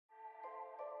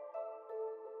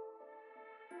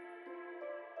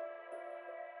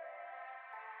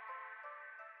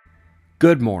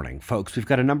Good morning, folks. We've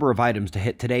got a number of items to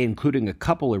hit today, including a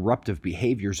couple eruptive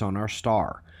behaviors on our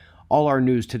star. All our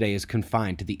news today is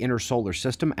confined to the inner solar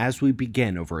system as we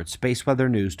begin over at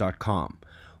spaceweathernews.com.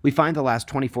 We find the last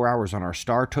 24 hours on our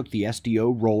star took the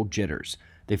SDO roll jitters.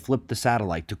 They flipped the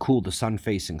satellite to cool the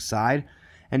sun-facing side,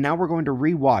 and now we're going to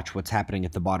re-watch what's happening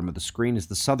at the bottom of the screen as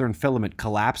the southern filament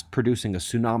collapsed, producing a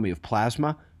tsunami of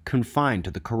plasma confined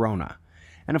to the corona.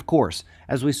 And of course,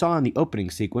 as we saw in the opening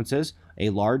sequences, a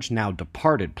large, now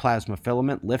departed plasma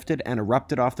filament lifted and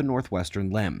erupted off the northwestern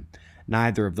limb.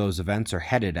 Neither of those events are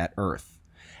headed at Earth.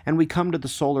 And we come to the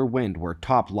solar wind, where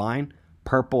top line,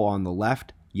 purple on the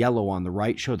left, yellow on the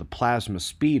right, show the plasma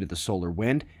speed of the solar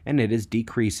wind, and it is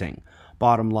decreasing.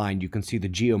 Bottom line, you can see the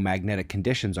geomagnetic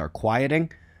conditions are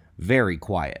quieting, very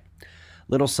quiet.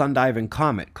 Little sun-diving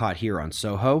comet caught here on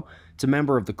Soho. It's a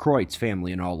member of the Kreutz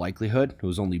family in all likelihood, who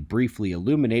was only briefly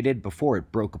illuminated before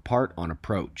it broke apart on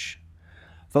approach.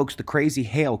 Folks, the crazy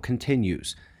hail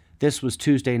continues. This was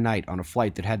Tuesday night on a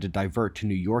flight that had to divert to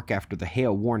New York after the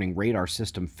hail warning radar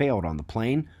system failed on the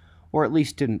plane, or at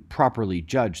least didn't properly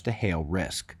judge the hail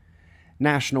risk.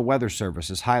 National Weather Service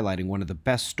is highlighting one of the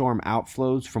best storm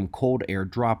outflows from cold air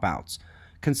dropouts.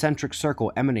 Concentric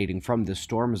circle emanating from this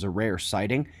storm is a rare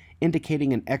sighting,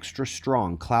 indicating an extra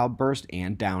strong cloudburst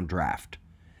and downdraft.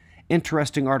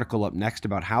 Interesting article up next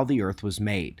about how the Earth was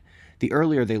made. The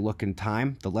earlier they look in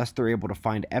time, the less they're able to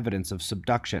find evidence of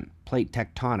subduction, plate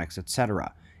tectonics,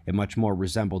 etc. It much more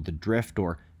resembled the drift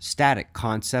or static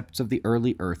concepts of the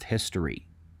early Earth history.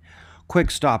 Quick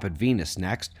stop at Venus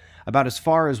next, about as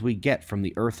far as we get from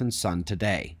the Earth and Sun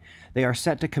today. They are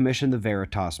set to commission the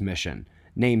Veritas mission,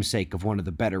 namesake of one of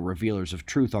the better revealers of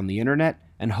truth on the internet,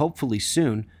 and hopefully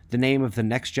soon, the name of the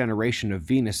next generation of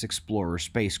Venus Explorer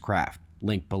spacecraft,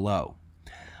 link below.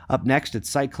 Up next, it's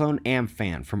Cyclone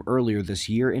Amphan from earlier this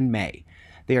year in May.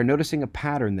 They are noticing a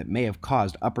pattern that may have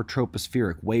caused upper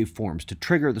tropospheric waveforms to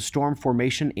trigger the storm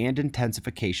formation and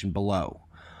intensification below.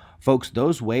 Folks,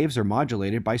 those waves are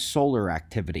modulated by solar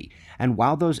activity, and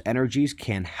while those energies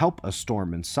can help a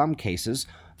storm in some cases,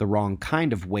 the wrong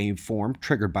kind of waveform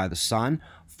triggered by the sun,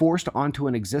 forced onto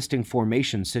an existing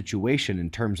formation situation in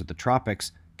terms of the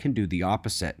tropics, can do the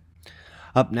opposite.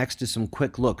 Up next is some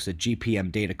quick looks at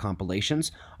GPM data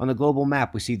compilations. On the global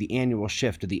map, we see the annual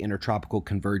shift of the intertropical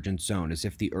convergence zone as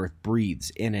if the Earth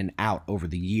breathes in and out over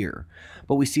the year.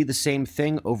 But we see the same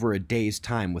thing over a day's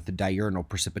time with the diurnal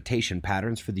precipitation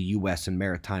patterns for the US and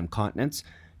maritime continents,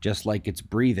 just like it's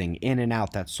breathing in and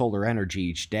out that solar energy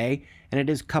each day, and it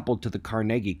is coupled to the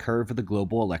Carnegie curve of the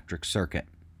global electric circuit.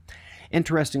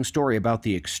 Interesting story about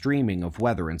the extreming of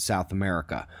weather in South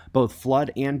America. Both flood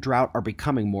and drought are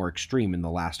becoming more extreme in the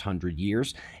last 100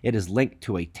 years. It is linked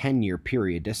to a 10-year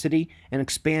periodicity and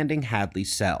expanding Hadley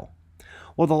cell.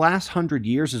 Well, the last 100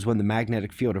 years is when the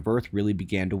magnetic field of Earth really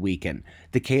began to weaken.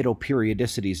 Decadal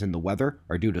periodicities in the weather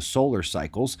are due to solar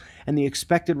cycles, and the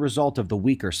expected result of the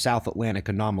weaker South Atlantic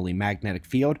anomaly magnetic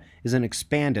field is an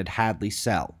expanded Hadley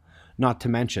cell. Not to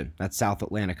mention that South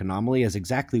Atlantic anomaly is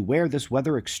exactly where this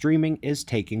weather extreming is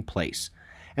taking place.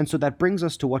 And so that brings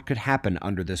us to what could happen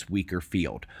under this weaker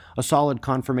field. A solid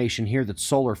confirmation here that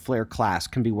solar flare class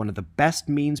can be one of the best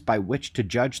means by which to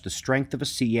judge the strength of a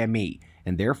CME,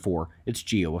 and therefore its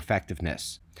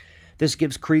geo-effectiveness. This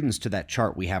gives credence to that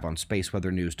chart we have on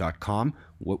spaceweathernews.com,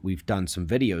 what we've done some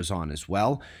videos on as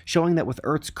well, showing that with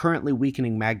Earth's currently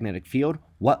weakening magnetic field,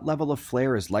 what level of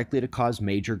flare is likely to cause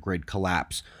major grid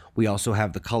collapse. We also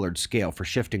have the colored scale for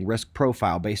shifting risk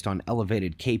profile based on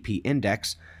elevated KP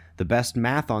index. The best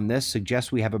math on this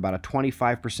suggests we have about a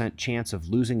 25% chance of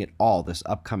losing it all this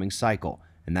upcoming cycle,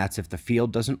 and that's if the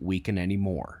field doesn't weaken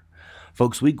anymore.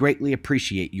 Folks, we greatly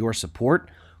appreciate your support.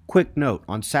 Quick note,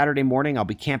 on Saturday morning I'll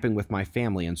be camping with my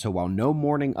family, and so while no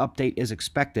morning update is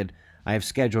expected, I have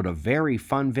scheduled a very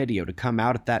fun video to come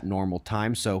out at that normal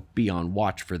time, so be on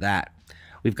watch for that.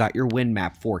 We've got your wind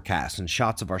map forecast and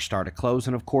shots of our star to close,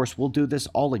 and of course we'll do this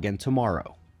all again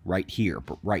tomorrow, right here,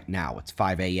 but right now it's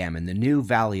 5 a.m. in the new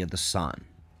Valley of the Sun.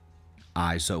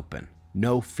 Eyes open,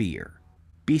 no fear.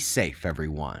 Be safe,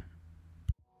 everyone.